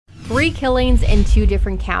3 killings in 2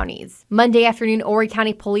 different counties. Monday afternoon, Horry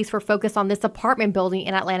County police were focused on this apartment building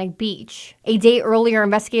in Atlantic Beach. A day earlier,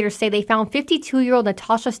 investigators say they found 52-year-old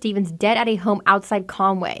Natasha Stevens dead at a home outside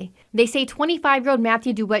Conway. They say 25-year-old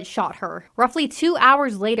Matthew Dewitt shot her. Roughly 2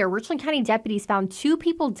 hours later, Richland County deputies found 2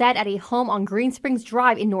 people dead at a home on Green Springs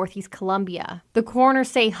Drive in Northeast Columbia. The coroner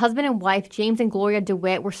say husband and wife James and Gloria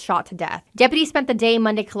DeWitt were shot to death. Deputies spent the day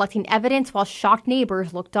Monday collecting evidence while shocked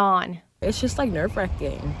neighbors looked on. It's just like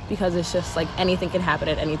nerve-wracking because it's just like anything can happen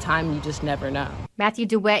at any time. You just never know. Matthew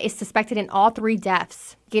Dewitt is suspected in all 3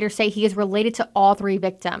 deaths. Gators say he is related to all 3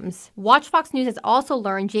 victims. Watch Fox News has also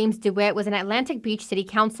learned James Dewitt was an Atlantic Beach city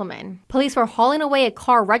councilman. Police were hauling away a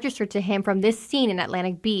car registered to him from this scene in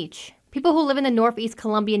Atlantic Beach. People who live in the Northeast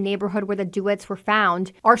Columbia neighborhood where the Dewitts were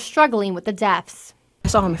found are struggling with the deaths. I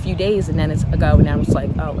saw him a few days and then it's ago and I was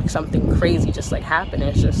like, oh, like something crazy just like happened.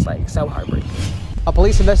 It's just like so heartbreaking. A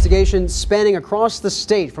police investigation spanning across the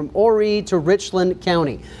state from Horry to Richland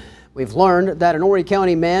County. We've learned that an Horry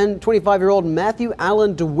County man, 25-year-old Matthew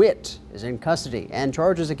Allen DeWitt, is in custody and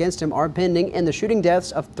charges against him are pending in the shooting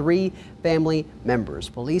deaths of 3 family members.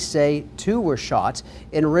 Police say 2 were shot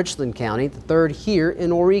in Richland County, the 3rd here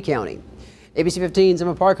in Horry County. ABC 15's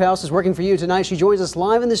Emma Parkhouse is working for you tonight. She joins us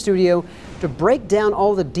live in the studio to break down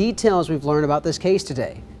all the details we've learned about this case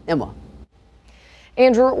today. Emma.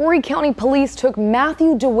 Andrew, Horry County Police took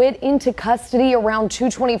Matthew Dewitt into custody around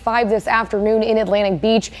 2:25 this afternoon in Atlantic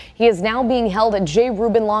Beach. He is now being held at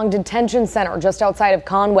Reuben Long Detention Center just outside of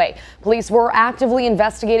Conway. Police were actively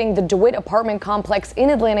investigating the Dewitt apartment complex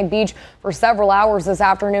in Atlantic Beach for several hours this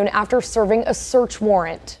afternoon after serving a search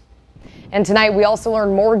warrant. And tonight, we also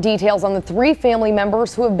learned more details on the 3 family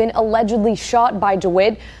members who have been allegedly shot by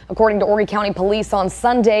Dewitt. According to Horry County Police on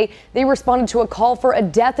Sunday, they responded to a call for a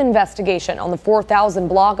death investigation on the 4000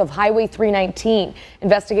 block of Highway 319.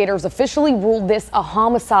 Investigators officially ruled this a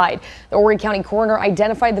homicide. The Horry County coroner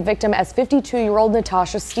identified the victim as 52-year-old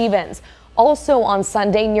Natasha Stevens. Also on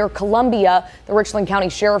Sunday near Columbia, the Richland County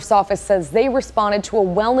Sheriff's Office says they responded to a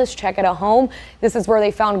wellness check at a home. This is where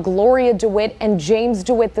they found Gloria DeWitt and James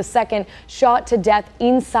Dewitt II shot to death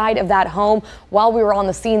inside of that home. While we were on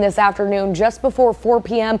the scene this afternoon, just before 4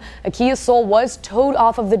 p.m., a Kia Soul was towed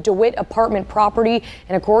off of the DeWitt apartment property.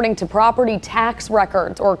 And according to property tax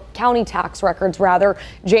records, or county tax records rather,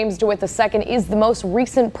 James Dewitt II is the most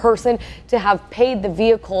recent person to have paid the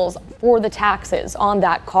vehicles for the taxes on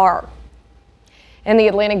that car. And the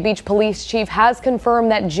Atlantic Beach Police Chief has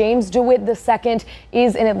confirmed that James Dewitt II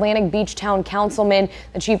is an Atlantic Beach Town Councilman.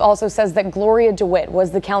 The chief also says that Gloria DeWitt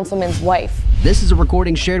was the councilman's wife. This is a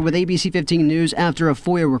recording shared with ABC 15 News after a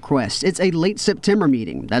FOIA request. It's a late September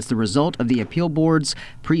meeting. That's the result of the appeal board's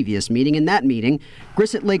previous meeting. In that meeting,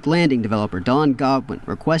 Grizzly Lake Landing developer Don Godwin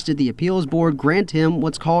requested the appeals board grant him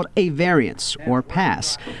what's called a variance or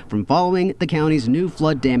pass from following the county's new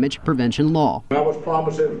flood damage prevention law. I was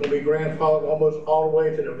promised it was going to be grandfathered almost all the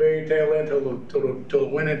way to the very tail end till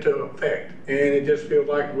it went into effect, and it just feels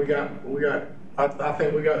like I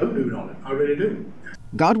think we got hoodooed on it. I really do.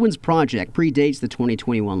 Godwin's project predates the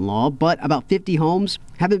 2021 law, but about 50 homes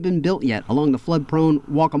haven't been built yet along the flood-prone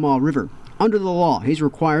Waccamaw River. Under the law, he's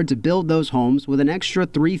required to build those homes with an extra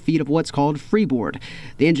 3 feet of what's called freeboard.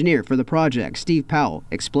 The engineer for the project, Steve Powell,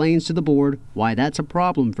 explains to the board why that's a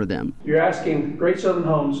problem for them. You're asking Great Southern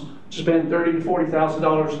Homes to spend $30,000 to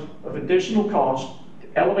 $40,000 of additional cost,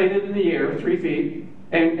 elevate it in the air 3 feet,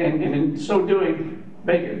 and in so doing,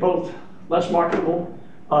 make it both less marketable,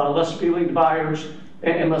 less appealing to buyers,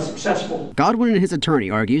 and less accessible. Godwin and his attorney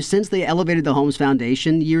argue since they elevated the home's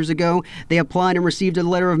foundation years ago, they applied and received a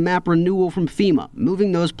letter of map renewal from FEMA,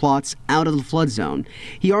 moving those plots out of the flood zone.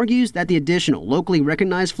 He argues that the additional locally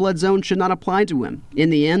recognized flood zone should not apply to him. In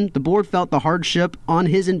the end, the board felt the hardship on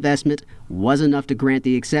his investment was enough to grant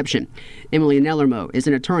the exception. Emily Nellermo is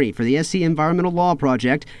an attorney for the SC Environmental Law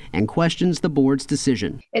Project and questions the board's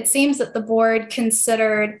decision. It seems that the board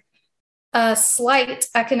considered a slight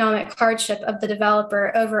economic hardship of the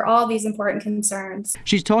developer over all these important concerns.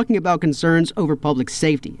 She's talking about concerns over public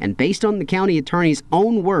safety, and based on the county attorney's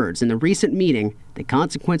own words in the recent meeting, the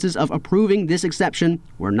consequences of approving this exception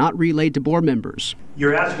were not relayed to board members.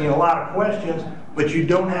 You're asking a lot of questions, but you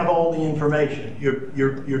don't have all the information.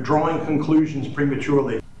 You're drawing conclusions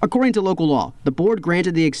prematurely. According to local law, the board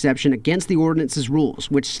granted the exception against the ordinance's rules,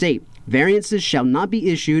 which state variances shall not be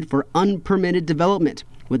issued for unpermitted development,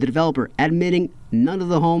 with the developer admitting none of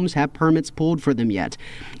the homes have permits pulled for them yet.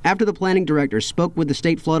 After the planning director spoke with the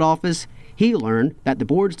state flood office, he learned that the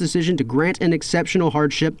board's decision to grant an exceptional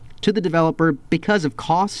hardship to the developer because of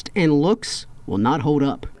cost and looks will not hold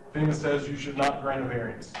up. FEMA says you should not grant a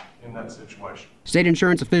variance. in that situation. State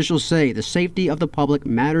insurance officials say the safety of the public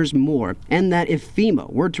matters more, and that if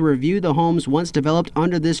FEMA were to review the homes once developed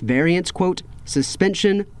under this variant's, quote,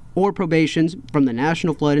 suspension or probations from the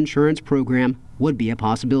National Flood Insurance Program would be a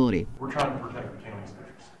possibility. We're trying to protect the county's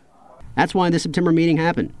interests. That's why the September meeting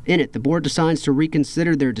happened. In it, the board decides to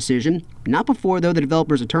reconsider their decision, not before, though, the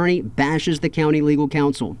developer's attorney bashes the county legal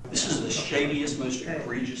counsel. This is the shadiest, most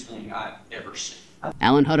egregious thing I've ever seen.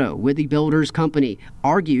 Alan Hutto with the builder's company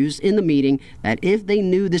argues in the meeting that if they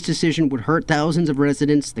knew this decision would hurt thousands of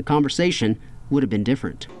residents, the conversation would have been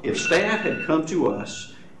different. If staff had come to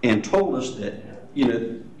us and told us that,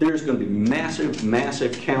 there's going to be massive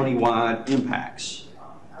countywide impacts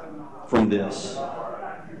from this,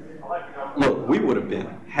 look, we would have been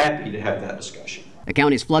happy to have that discussion. The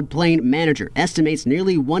county's floodplain manager estimates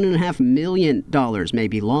nearly $1.5 million may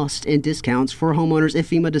be lost in discounts for homeowners if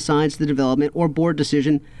FEMA decides the development or board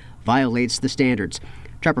decision violates the standards.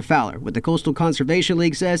 Trapper Fowler with the Coastal Conservation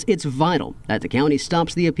League says it's vital that the county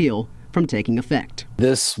stops the appeal from taking effect.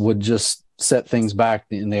 This would just set things back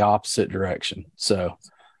in the opposite direction. So,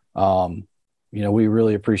 we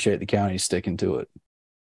really appreciate the county sticking to it.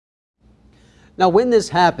 Now, when this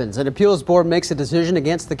happens, an appeals board makes a decision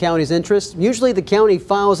against the county's interest. Usually the county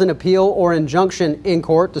files an appeal or injunction in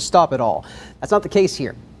court to stop it all. That's not the case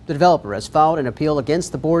here. The developer has filed an appeal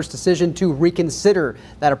against the board's decision to reconsider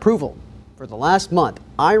that approval. For the last month,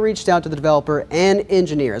 I reached out to the developer and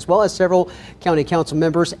engineer, as well as several county council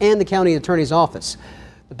members and the county attorney's office.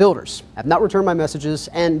 The builders have not returned my messages,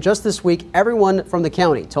 and just this week, everyone from the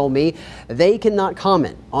county told me they cannot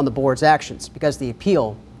comment on the board's actions because the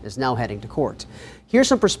appeal is now heading to court. Here's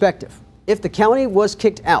some perspective. If the county was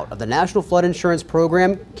kicked out of the National Flood Insurance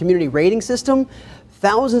Program community rating system,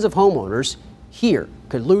 thousands of homeowners here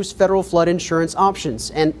could lose federal flood insurance options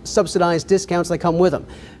and subsidized discounts that come with them.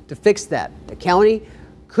 To fix that, the county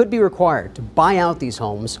could be required to buy out these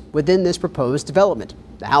homes within this proposed development.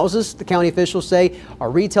 The houses, the county officials say, are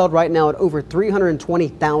retailed right now at over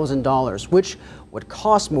 $320,000, which would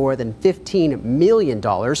cost more than $15 million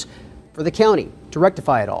for the county to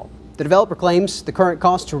rectify it all. The developer claims the current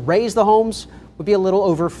cost to raise the homes would be a little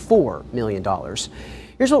over $4 million.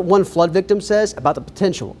 Here's what one flood victim says about the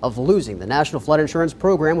potential of losing the National Flood Insurance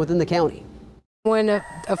Program within the county. When a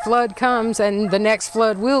flood comes, and the next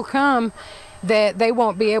flood will come, that they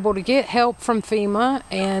won't be able to get help from FEMA,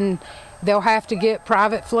 and they'll have to get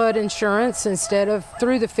private flood insurance instead of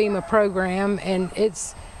through the FEMA program, and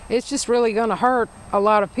it's just really going to hurt a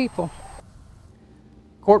lot of people.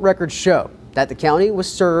 Court records show that the county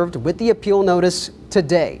was served with the appeal notice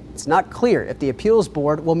today. It's not clear if the appeals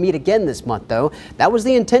board will meet again this month, though. That was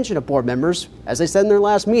the intention of board members, as they said in their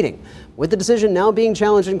last meeting. With the decision now being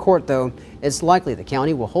challenged in court, though, it's likely the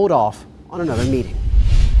county will hold off on another meeting.